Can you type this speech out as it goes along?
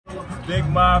Big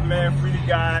Mob, man, free the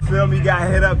guy. Feel me? Got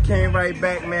hit up, came right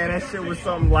back, man. That shit was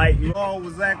something light. You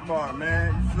always Akbar,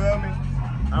 man. You feel me?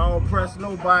 I don't press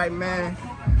nobody, man.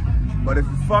 But if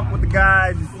you fuck with the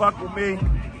guys, you fuck with me,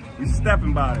 you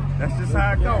stepping about it. That's just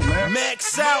how it go, man.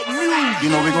 Max out music. You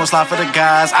know we gon' slide for the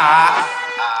guys.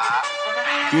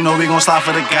 You know we gon' slide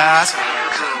for the guys.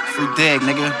 Free dig,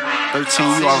 nigga.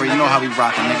 13, you already know how we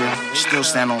rockin', nigga. Still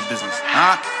stand on business,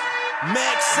 huh?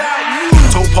 Max out music.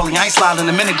 Told Paulie I ain't sliding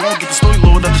in a minute. Go and get the story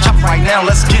loaded up the chopper right now.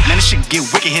 Let's get, man, this shit get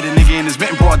wicked. Hit a nigga in his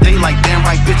mitten broad daylight. Damn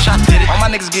right, bitch, I did it. All my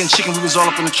niggas getting chicken. We was all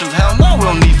up in the trenches. Hell no, we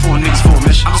don't need 4 niggas for a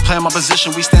mission. I'm just playing my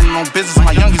position. We standing on business.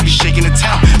 My youngest be shaking the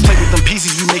town. Play with them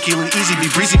pieces. We make it look easy.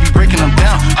 Be breezy. Be breaking them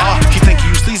down. He think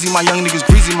you sleazy. My young niggas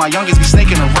breezy. My youngest be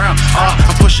snaking around.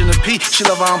 I'm pushing the P. She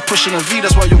love how I'm pushing a V.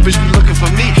 That's why your bitch be looking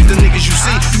for me. The niggas you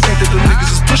see, you think that the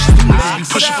niggas is pushing. The niggas be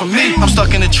pushing for me. I'm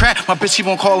stuck in the trap. My bitch keep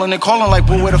on calling and calling like,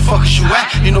 boy, where the fuck is you at?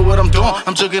 You know what I'm doing?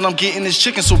 I'm jugging, I'm getting this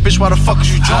chicken. So bitch, why the fuck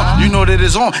is you drunk? You know that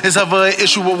it's on. Is ever an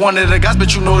issue with one of the guys,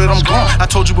 but you know that I'm gone. I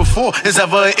told you before, is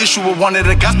ever an issue with one of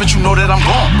the guys, but you know that I'm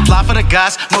gone. Fly for the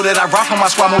guys, know that I rock on my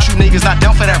squad. Most you niggas not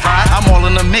down for that ride. I'm all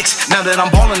in the mix. Now that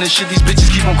I'm balling this shit, these bitches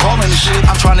keep on calling this shit.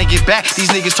 I'm trying to get back. These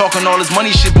niggas talking all this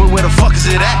money shit, boy, where the fuck is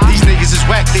it at? These niggas is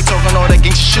whack. They talking all that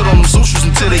gangsta shit on them socials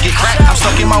until they get cracked. I'm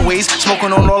stuck in my ways,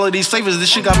 smoking on all of these flavors. This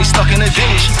shit got me stuck in a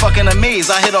daze. She fucking amazed.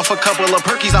 I hit off a couple of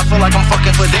perkies. I feel like I'm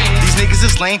fucking for days. These niggas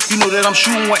is lame. You know that I'm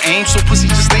shooting with aim. So pussy,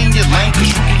 just stay in your lane, cause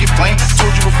you can get flamed.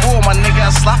 Told you before, my nigga,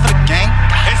 I slide for the gang.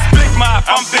 It's Big Mob,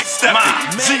 I'm Big Steppin'.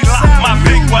 G-Lock, my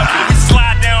big weapon. We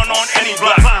slide down on any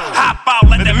block. Hop out,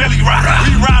 let the millie rock.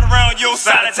 We ride around your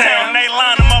side of town. They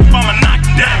line them up, I'ma knock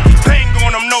them down. Pain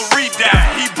on them, no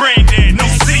readout. He brain dead, no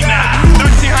C now.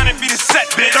 1300 be the set,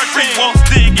 bitch. 13 won't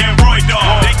stick and Roy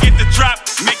dog. They get the drop,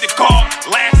 make the call.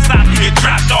 Last stop, you get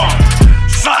dropped off.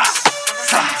 Slide,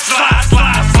 slide, slide,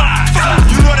 slide, slide.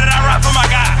 You know that I ride for my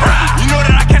guy. You know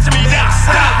that I catch me down.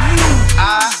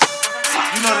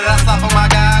 You know that I slide for my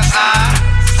guys.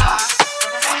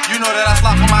 You know that I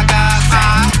slide for my guys.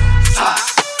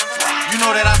 You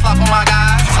know that I slide for my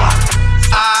guys.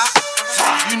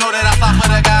 You know that I slide for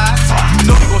the guys. You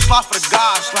know we gon' slide for the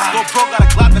guys. Go bro got a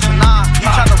Glock that's a 9. He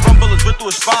tryna run bullets right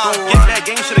through his spine. Get that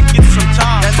game, should've get you some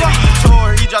time. That nigga he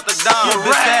tore, he dropped the dime.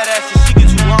 Bitch fat ass and she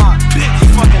get you on. She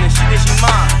fucking and she think she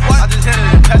mine. I just hit it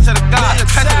and patch to the guy.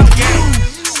 Patch to the game.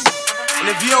 And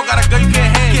if you don't got a gun, you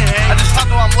can't hang. I just thought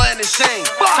though I'm letting it shame.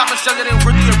 Chopper sugar, then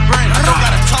rip your brain. I don't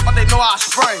gotta talk, but they know I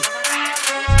spray.